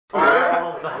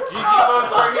GG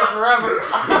folks, we're here forever.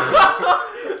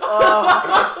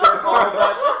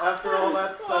 After all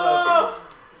that setup.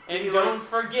 And don't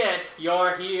forget,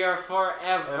 you're here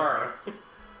forever.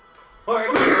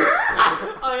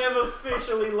 I have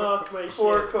officially lost my shit.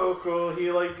 Poor Coco, he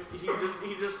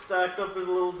just stacked up his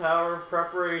little tower of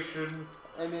preparation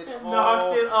and it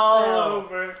knocked it all fell.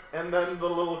 over. And then the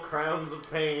little crowns of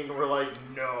pain were like,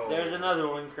 no. There's another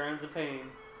one, Crowns of Pain.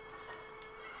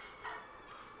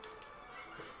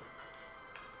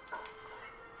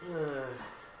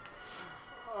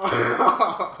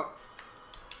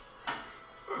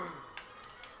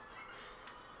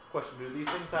 Question, do these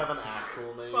things have an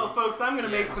actual name? Well, folks, I'm gonna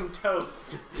make some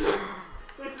toast.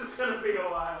 This is gonna be a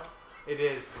while. It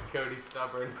is, because Cody's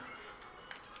stubborn.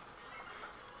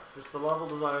 Just the level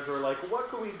designers were like, what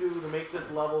can we do to make this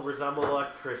level resemble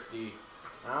electricity?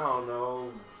 I don't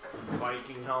know,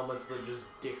 Viking helmets that just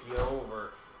dick you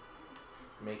over.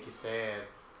 Make you sad.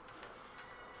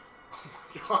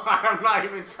 I'm not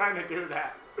even trying to do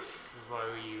that. This is why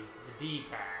we use the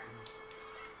D-pad.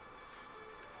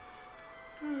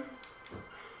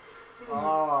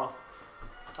 Oh.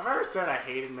 I've ever said I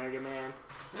hated Mega Man.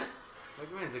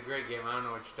 Mega Man's a great game, I don't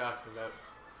know what you're talking about.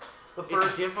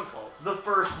 It's difficult. The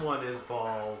first one is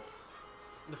balls.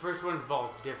 The first one's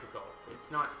balls difficult. It's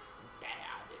not bad,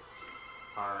 it's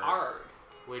just Hard.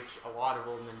 which a lot of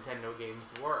old Nintendo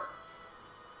games were.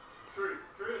 Truth.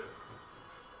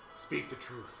 Speak the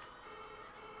truth.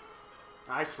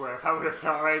 I swear, if I would have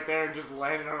fell right there and just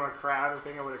landed on a crowd, I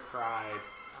think I would have cried.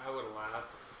 I would have laughed.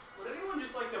 Would anyone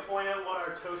just like to point out what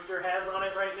our toaster has on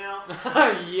it right now?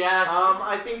 Yes.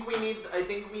 I think we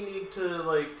need to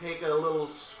like take a little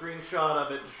screenshot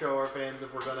of it to show our fans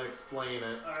if we're gonna explain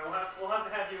it. Alright, we'll have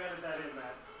to have you edit that in,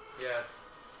 Matt. Yes.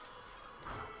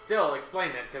 Still,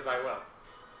 explain it, because I will.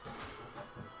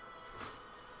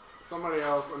 Somebody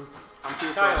else, I'm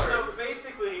too Tyler. focused. So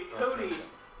basically, Cody,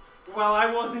 while I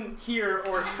wasn't here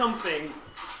or something,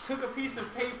 took a piece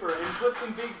of paper and put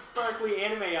some big sparkly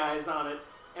anime eyes on it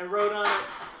and wrote on it,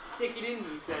 "Stick it in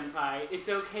me, senpai. It's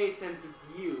okay since it's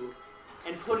you."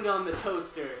 And put it on the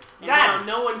toaster. And now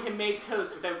no one can make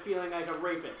toast without feeling like a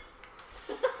rapist.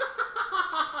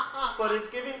 But it's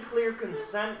giving clear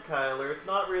consent, Kyler. It's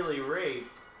not really rape.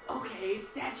 Okay, it's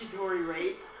statutory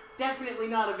rape. Definitely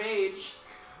not of age.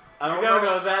 I don't No,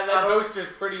 know. that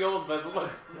toaster's pretty old, but it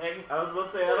looks nice. I was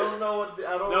about to say I don't know.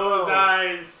 Those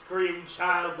eyes scream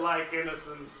childlike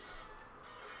innocence.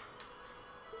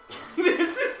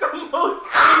 This is the most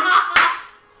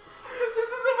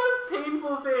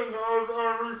painful thing I've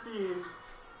ever seen.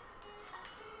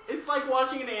 It's like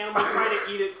watching an animal try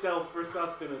to eat itself for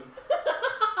sustenance.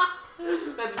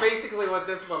 That's basically what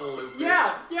this little loop is.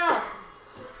 Yeah.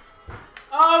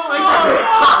 Oh my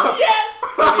god! Yes!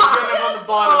 So you put them on the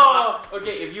bottom.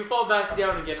 Okay, if you fall back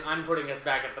down again, I'm putting us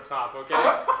back at the top, okay?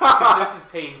 'Cause this is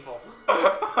painful.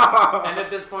 And at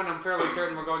this point, I'm fairly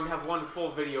certain we're going to have one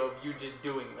full video of you just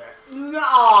doing this.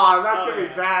 No, that's gonna be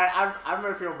bad. I'm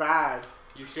gonna feel bad.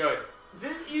 You should.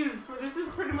 This is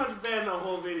pretty much been a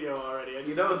whole video already.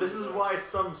 This is why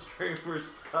some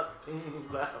streamers cut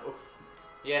things out.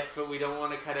 Yes, but we don't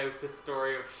want to cut out the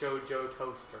story of Shoujo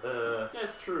Toaster.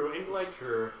 That's true. And like,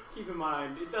 True. keep in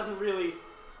mind, it doesn't really.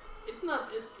 It's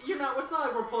not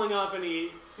like we're pulling off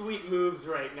any sweet moves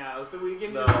right now, so we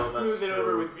can just smooth it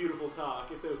over with beautiful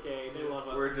talk. It's okay. They love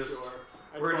us.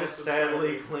 We're just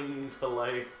sadly clinging to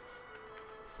life.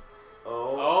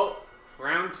 Oh,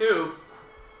 round 2.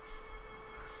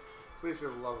 Please, for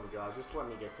the love of God, just let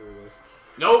me get through this.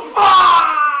 Nope.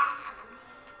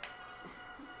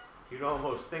 You'd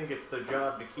almost think it's their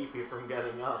job to keep you from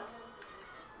getting up.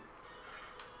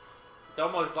 It's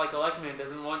almost like Electman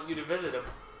doesn't want you to visit him.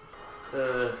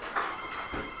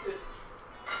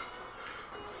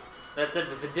 That said,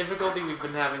 with the difficulty we've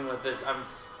been having with this, I'm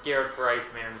scared for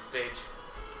Iceman's stage.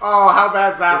 Oh, how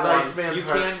bad's that one? Iceman's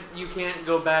You can't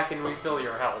go back and refill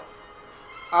your health.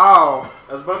 Oh.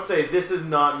 I was about to say, this is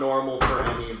not normal for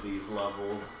any of these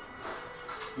levels.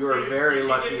 You are very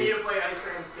lucky. You should get me to play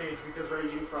Iceman stage because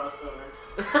Raging Frostboner.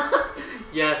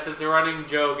 Yes, it's a running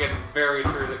joke, and it's very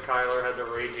true that Kyler has a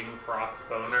raging frost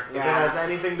boner. If it has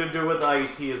anything to do with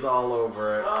ice, he is all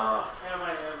over it. Oh, am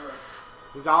I ever.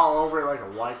 He's all over it like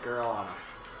a white girl on a...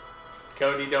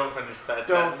 Cody, don't finish that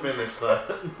Don't sentence. finish that.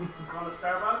 On the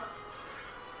Starbucks?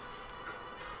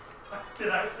 Did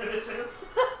I finish it?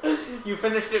 You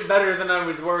finished it better than I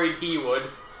was worried he would.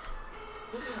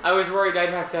 I was worried I'd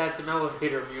have to add some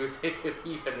elevator music if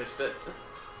he finished it.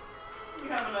 We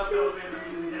have enough elevator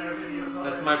music in our videos already.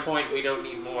 That's my point, we don't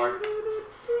need more.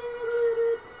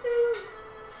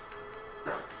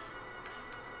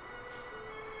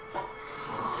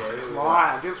 Okay. Come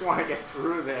on, I just want to get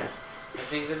through this. I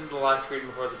think this is the last screen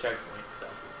before the checkpoint, so.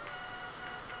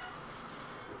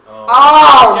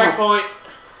 Oh! Checkpoint!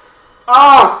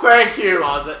 Oh, thank you.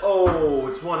 Pause it. Oh,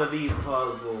 it's one of these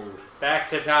puzzles. Back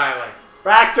to Tyler.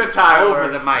 Back to Tyler.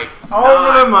 Over the mic.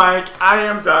 Over the mic. I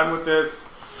am done with this.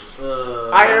 I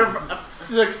I have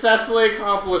successfully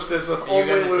accomplished this with Are you only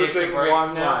gonna take losing a break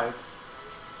one now? life.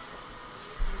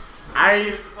 I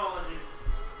Sincerest apologies.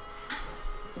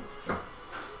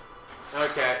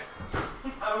 Okay.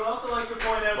 I would also like to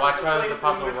point out Watch that how the the place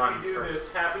puzzle in which runs we do first.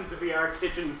 this happens to be our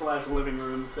kitchen/living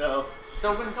room. So. It's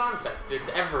open concept. It's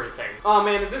everything. Oh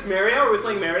man, is this Mario? Are we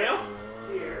playing Mario?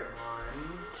 Here.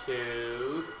 1,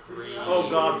 2, 3. Oh,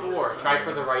 God. 4. Try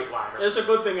for the right ladder. It's a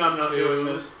good thing I'm not 2, doing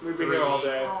this. We've been here all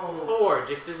day. 4.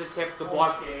 Just as a tip, the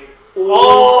block.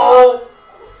 Oh!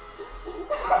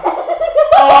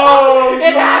 Oh!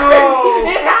 It happened!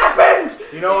 It happened!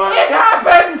 You know what? It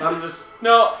happened! I'm just.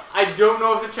 No, I don't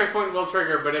know if the checkpoint will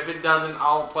trigger, but if it doesn't,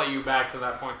 I'll play you back to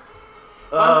that point.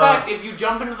 Fun fact, if you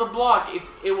jump into the block,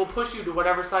 it will push you to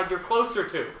whatever side you're closer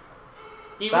to.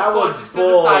 He was That was closest to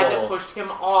the side that bull. pushed him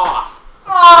off.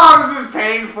 Oh, this is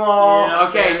painful. Yeah.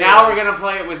 Okay, now we're gonna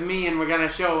play it with me, and we're gonna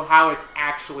show how it's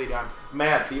actually done.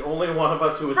 Matt, the only one of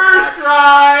us who is First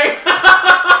try!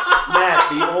 Matt,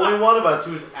 the only one of us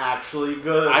who's actually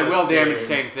good at I this will damage game.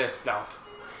 tank this, though.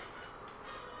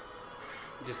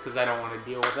 Just because I don't want to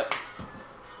deal with it.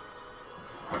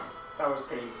 That was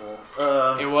painful.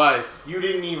 It was. You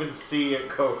didn't even see it,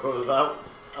 Coco. That,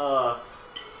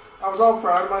 I was all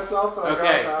proud of myself that I got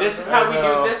Okay, us out this of is there. how we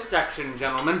know. do this section,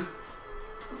 gentlemen.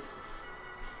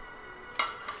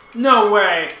 No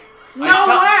way! No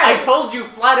I way! told you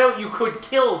flat out you could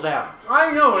kill them.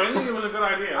 I know, I didn't think it was a good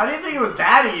idea. I didn't think it was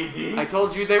that easy. I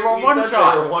told you they were you one said they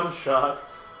shots. were one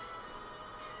shots.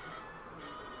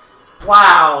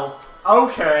 Wow.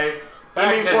 Okay.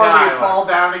 Back Before to we Tyler. fall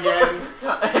down again.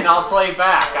 And I'll play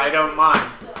back. I don't mind.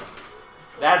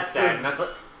 That's sadness.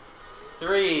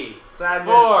 3,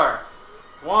 Sadness. 4,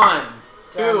 1, 2.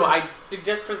 Sadness. I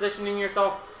suggest positioning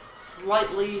yourself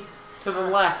slightly to the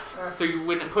left, so you,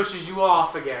 when it pushes you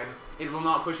off again, it will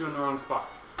not push you in the wrong spot.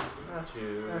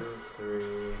 2, 3.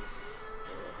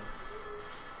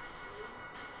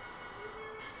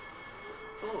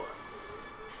 4,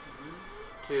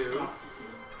 2.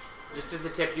 Just as a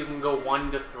tip, you can go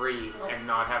 1 to 3 and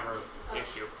not have an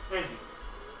issue. Thank you.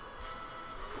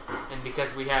 And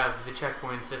because we have the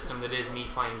checkpoint system that is me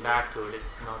playing back to it,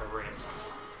 it's not a risk.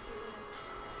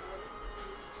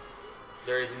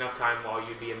 There is enough time while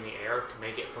you'd be in the air to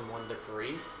make it from 1 to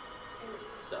 3.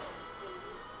 So,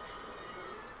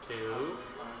 2, 3,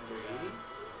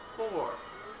 4. 1,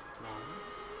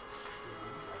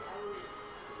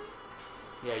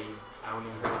 2. Yeah, I don't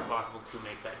even think it's possible to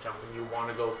make that jump, and you want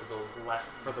to go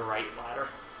for the right ladder.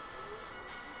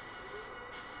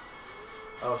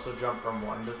 Oh, so jump from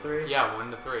 1 to 3? Yeah,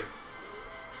 1 to 3. 1,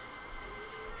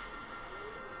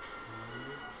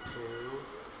 2,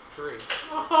 3.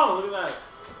 Oh, look at that.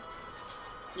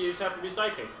 You just have to be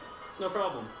psychic. It's no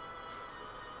problem.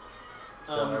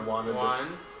 So I wanted 1,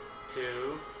 this.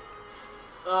 2.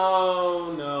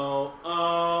 Oh no.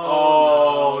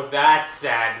 Oh, that's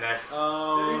sadness.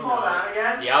 Oh, Did he fall down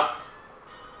again? Yep.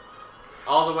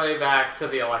 All the way back to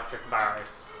the electric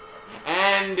bars.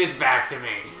 And it's back to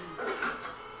me.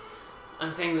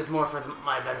 I'm saying this more for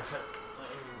my benefit.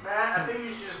 Matt, I think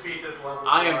you should just beat this level.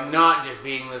 I for am us. not just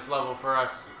being this level for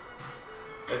us.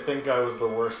 I think I was the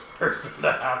worst person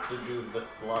to have to do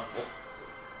this level.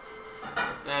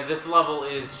 This level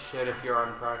is shit if you're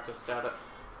unpracticed at it.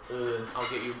 Ugh. I'll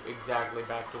get you exactly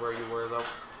back to where you were though.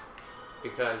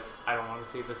 Because I don't want to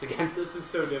see this again. this is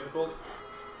so difficult.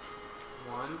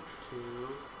 1, 2,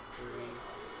 3,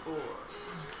 4. 1, 2,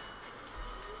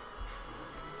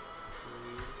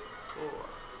 3, 4. 1,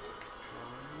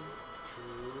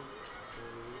 2,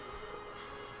 3,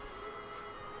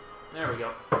 4. There we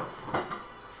go.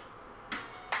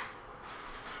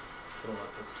 Don't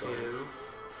let this 2, go.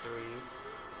 3,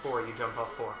 4. You jump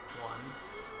off 4. 1,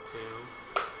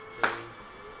 2, 3,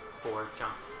 4.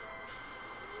 Jump.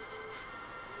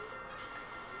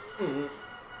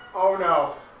 Oh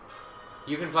no.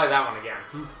 You can play that one again.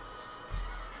 2.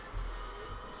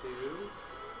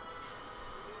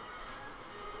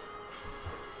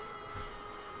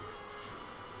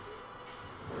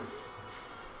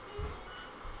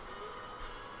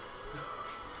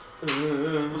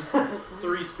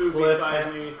 Three spooky, Cliff-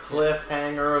 5 me.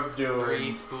 Cliffhanger of Doom.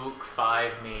 3 spook,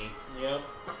 5 me. Yep.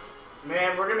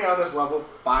 Man, we're gonna be on this level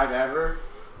 5 ever.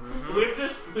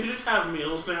 We just have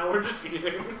meals now. We're just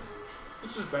eating.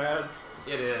 This is bad.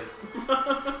 It is.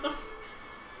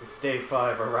 It's day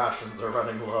 5. Our rations are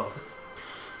running low.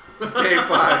 Day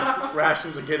 5.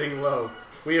 Rations are getting low.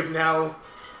 We have now...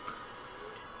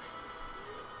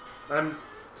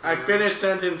 I finished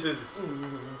sentences.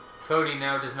 Cody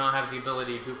now does not have the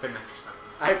ability to finish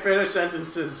sentences. I finish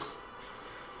sentences.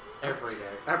 Every day.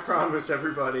 I promise,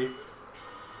 everybody.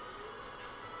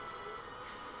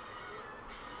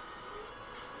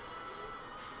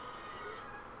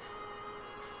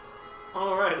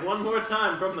 Alright, one more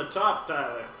time from the top,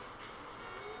 Tyler.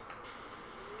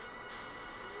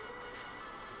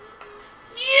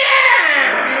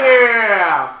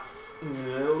 Yeah!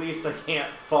 At least I can't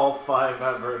fall 5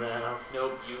 ever now.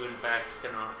 Nope, you in fact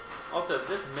cannot. Also,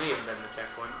 this may have been the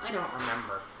checkpoint. I don't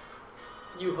remember.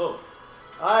 You hope.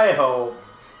 I hope.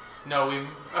 No,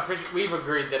 we've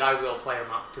agreed that I will play him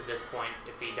up to this point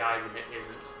if he dies and it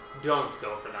isn't. Don't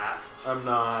go for that. I'm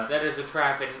not. That is a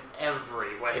trap in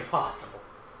every way possible.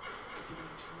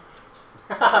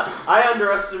 I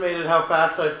underestimated how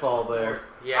fast I'd fall there.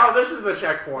 Yeah. Oh, this is the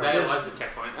checkpoint. That was the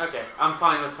checkpoint. Okay, I'm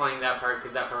fine with playing that part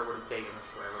because that part would have taken us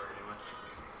forever anyway.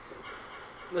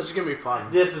 This is gonna be fun.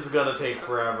 This is gonna take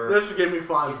forever. This is gonna be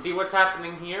fun. You see what's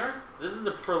happening here? This is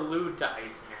a prelude to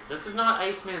Iceman. This is not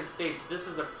Iceman's stage. This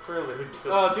is a prelude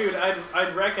to Oh, dude,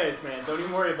 I'd wreck Iceman. Don't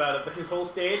even worry about it. But his whole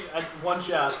stage, one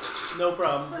shot. No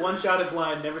problem. One shot at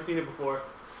blind. Never seen it before.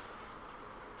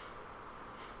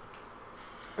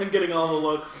 I'm getting all the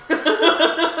looks.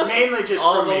 Mainly just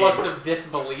all for the me. looks of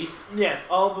disbelief. Yes,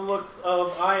 all the looks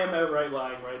of I am outright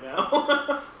lying right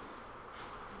now.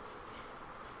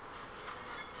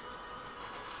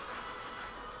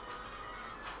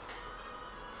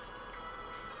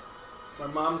 My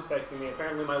mom's texting me.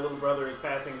 Apparently my little brother is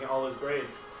passing all his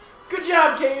grades. Good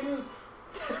job, Caden!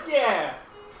 Yeah!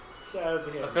 Shout out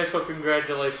to him. Official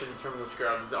congratulations from the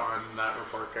Scrubs on that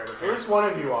report card. At least one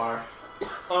of you are.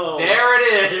 Oh. There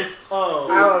it is! Oh.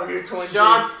 I love you, Twin.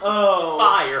 Shots Oh.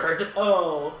 fired.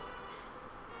 Oh.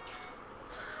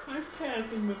 I'm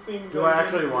passing the things Do I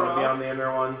actually want to be on the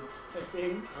inner one? I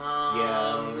think.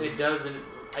 Yeah. It doesn't...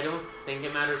 I don't think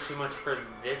it matters too much for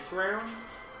this round.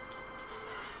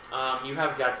 You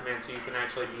have Gutsman, so you can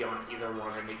actually be on either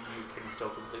one, and you can still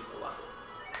complete the level.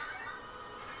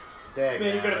 Dang.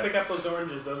 Man, you gotta pick up those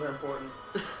oranges. Those are important.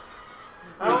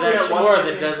 I Was only that got one sure thing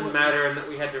that doesn't important. matter and that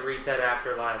we had to reset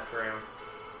after last round?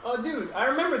 Oh, dude, I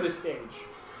remember this stage.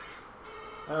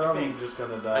 I'm just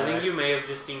gonna die. I think you may have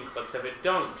just seen clips of it.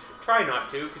 Don't. Try not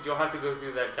to, because you'll have to go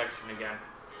through that section again.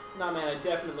 Nah, man, I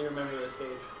definitely remember this stage.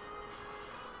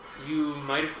 You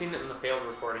might have seen it in the failed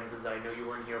recording, because I know you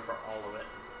weren't here for all of it.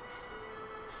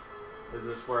 Is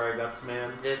this where I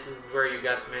Gutsman? This is where you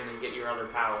Gutsman and get your other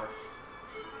power.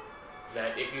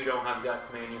 That if you don't have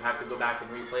Gutsman, you have to go back and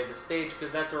replay the stage,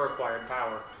 because that's a required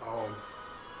power. Oh.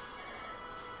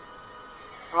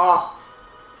 Oh.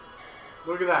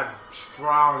 Look at that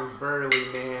strong, burly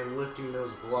man lifting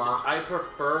those blocks. I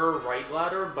prefer right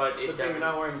ladder, but it Good thing you're doesn't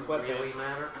not wearing sweatpants. really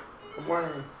matter. I'm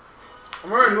wearing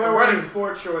You're wearing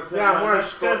sports shorts. Yeah, I'm wearing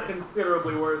That's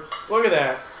considerably worse. Look at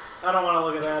that. I don't want to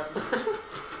look at that.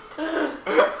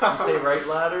 You say right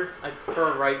ladder? I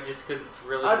prefer right just because it's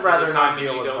really I'd easy rather to not time and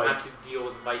deal you with don't Viking. have to deal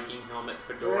with Viking helmet,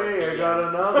 fedora. Hey, I PM. got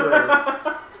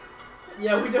another.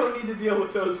 Yeah, we don't need to deal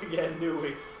with those again, do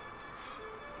we?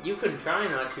 You can try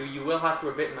not to. You will have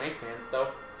to bit Iceman's though.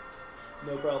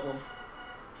 No problem.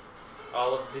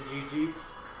 All of the GG.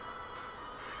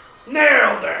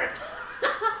 Nailed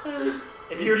it!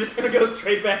 If you were just gonna go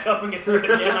straight back up and get hurt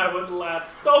again, I wouldn't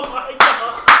laugh. Oh my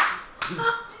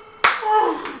god!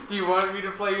 Do you want me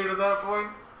to play you to that point?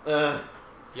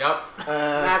 Yep.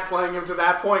 Matt's playing him to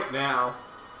that point now.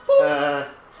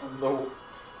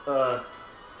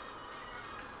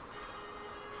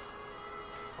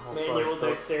 Manual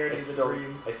dexterity is a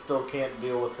dream. I still can't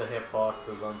deal with the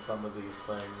hitboxes on some of these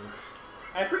things.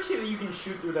 I appreciate that you can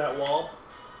shoot through that wall.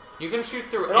 You can shoot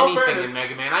through In all anything fairness- in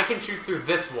Mega Man. I can shoot through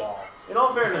this wall. In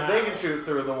all fairness, they Wow. can shoot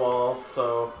through the wall,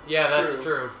 so... Yeah, that's True.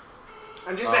 true.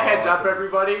 And just a Oh, heads up, okay.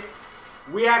 everybody.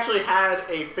 We actually had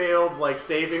a failed,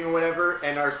 saving or whatever,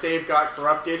 and our save got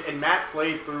corrupted, and Matt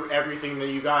played through everything that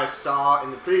you guys saw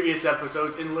in the previous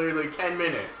episodes in literally 10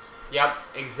 minutes. Yep,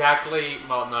 exactly.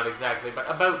 Well, not exactly, but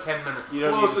about 10 minutes. You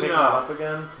don't Close need to pick enough. that up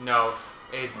again? No,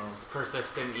 it's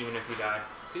persistent even if you die.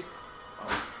 See?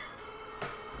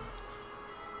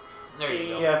 There you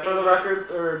go. Yeah, for the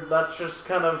record, that just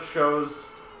kind of shows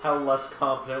how less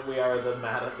competent we are than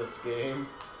Matt at this game.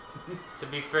 To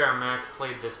be fair, Matt's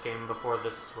played this game before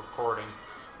this recording.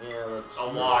 Yeah, that's A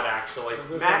lot, actually. Was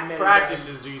this Matt a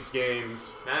practices these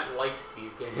games. Matt likes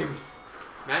these games.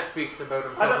 Matt speaks about I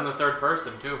himself don't- in the third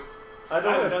person, too. I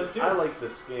Tyler does too. I like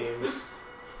this game.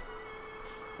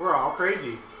 We're all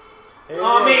crazy.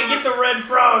 Oh man, get the red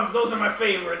frogs. Those are my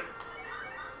favorite.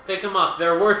 Pick them up.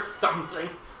 They're worth something.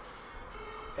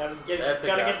 Gotta That's a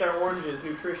get their guts. oranges.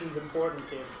 Nutrition's important,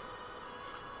 kids.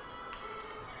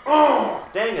 Oh,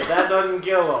 dang it! That doesn't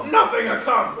kill him. Nothing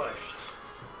accomplished.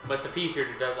 But the pea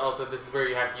shooter does. Also, this is where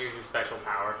you have to use your special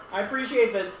power. I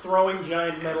appreciate that throwing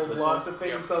giant metal This blocks one? at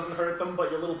things Yep. doesn't hurt them,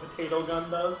 but your little potato gun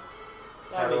does.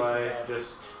 How That do makes me I happy.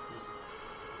 just?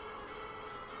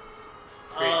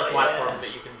 Creates Oh, a platform yeah.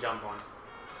 that you can jump on.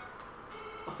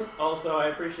 Also, I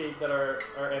appreciate that our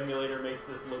emulator makes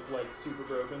this look like super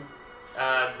broken.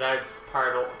 That's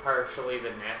partially the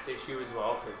NES issue as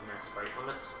well, because NES sprite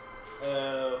limits.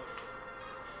 Oh,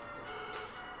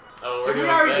 we're Can we doing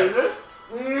already do this.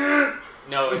 this?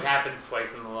 No, it happens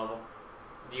twice in the level.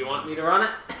 Do you want me to run it?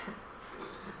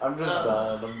 I'm just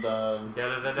done. I'm done. Da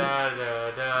da da da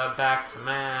da da. Back to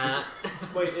Matt.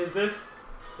 Wait, is this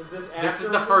after? This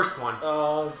is the first one.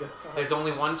 Oh god, There's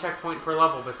only one checkpoint per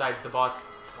level besides the boss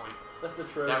point. that's That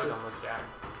atrocious. was almost bad.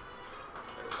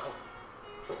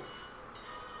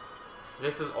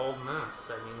 This is old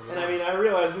NES. And I mean, I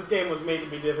realize this game was made to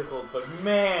be difficult, but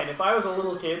man, if I was a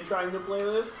little kid trying to play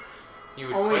this, you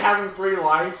would Only quit. having 3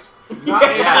 lives.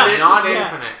 Yeah, not Yeah.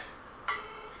 infinite.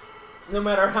 no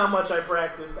matter how much I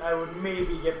practiced, I would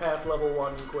maybe get past level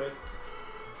 1 and quit.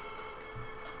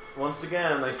 Once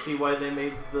again, I see why they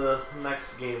made the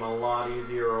next game a lot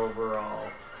easier overall.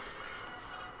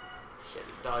 Shit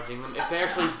at dodging them. If they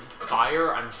actually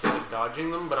fire, I'm shit at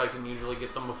dodging them, but I can usually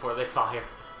get them before they fire.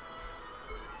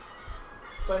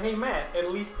 But hey, Matt,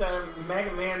 at least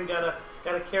Mega Man got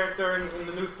a character in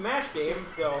the new Smash game,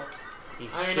 so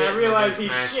He's I mean, shit I in realize the new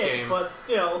he's Smash shit, game. but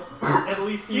still, at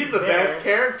least He's the there. best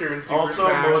character in Super Also,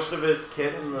 Smash. most of his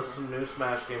kit in this new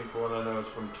Smash game, for what I know, is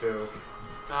from 2.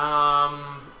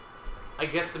 I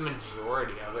guess the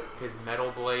majority of it, because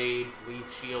Metal Blade,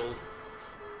 Leaf Shield,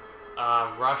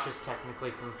 Rush is technically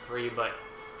from 3, but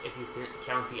if you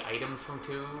count the items from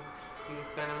 2, he's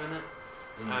kind of in it.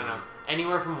 I don't know.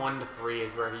 Anywhere from 1 to 3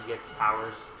 is where he gets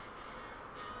powers.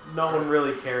 No one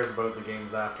really cares about the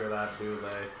games after that, do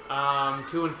they?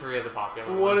 2 and 3 are the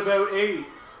popular What ones. about 8?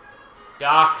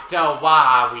 Dr.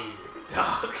 Wowie.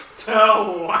 Dr.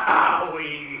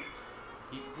 Wowie.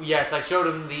 Yes, I showed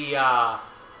him the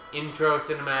intro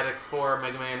cinematic for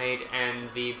Mega Man 8 and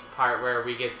the part where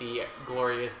we get the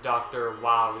glorious Dr.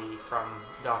 Wowie from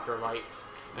Dr. Light.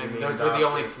 You And mean those were the Dr.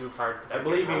 only 2 parts. I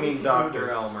believe you How does mean he do Dr.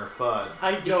 this? Elmer Fudd.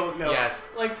 I don't know. Yes.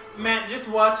 Like Matt, just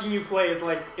watching you play is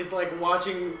like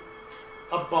watching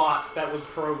a bot that was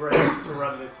programmed to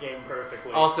run this game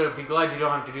perfectly. Also, be glad you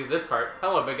don't have to do this part.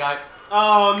 Hello, big guy.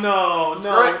 Oh no,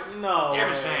 Screw no,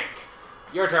 Damage way. tank.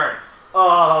 Your turn.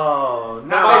 Oh,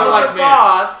 Now no. I like the me.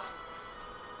 boss.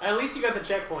 At least you got the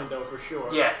checkpoint though, for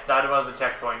sure. Yes, that was a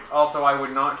checkpoint. Also, I would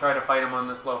not try to fight him on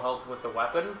this low health with the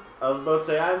weapon. I was about to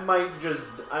say, I might just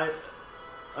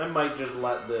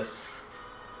let this.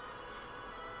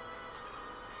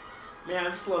 Man, I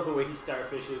just love the way he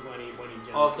starfishes when he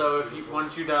jumps. Also, It's if you beautiful.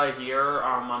 once you die here,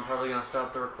 I'm probably gonna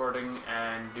stop the recording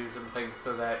and do some things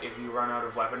so that if you run out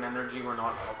of weapon energy, we're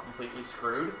not all completely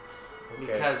screwed. Okay.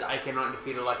 Because I cannot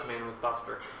defeat Elect Man with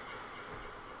Buster.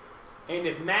 And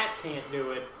if Matt can't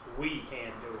do it, we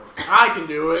can't do it. I can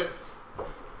do it.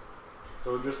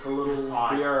 So just a little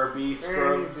Pause. BRB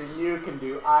scrubs. Anything you can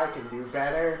do, I can do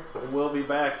better. And we'll be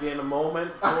back in a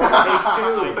moment for take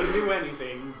I 2. can do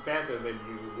anything better than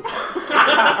you.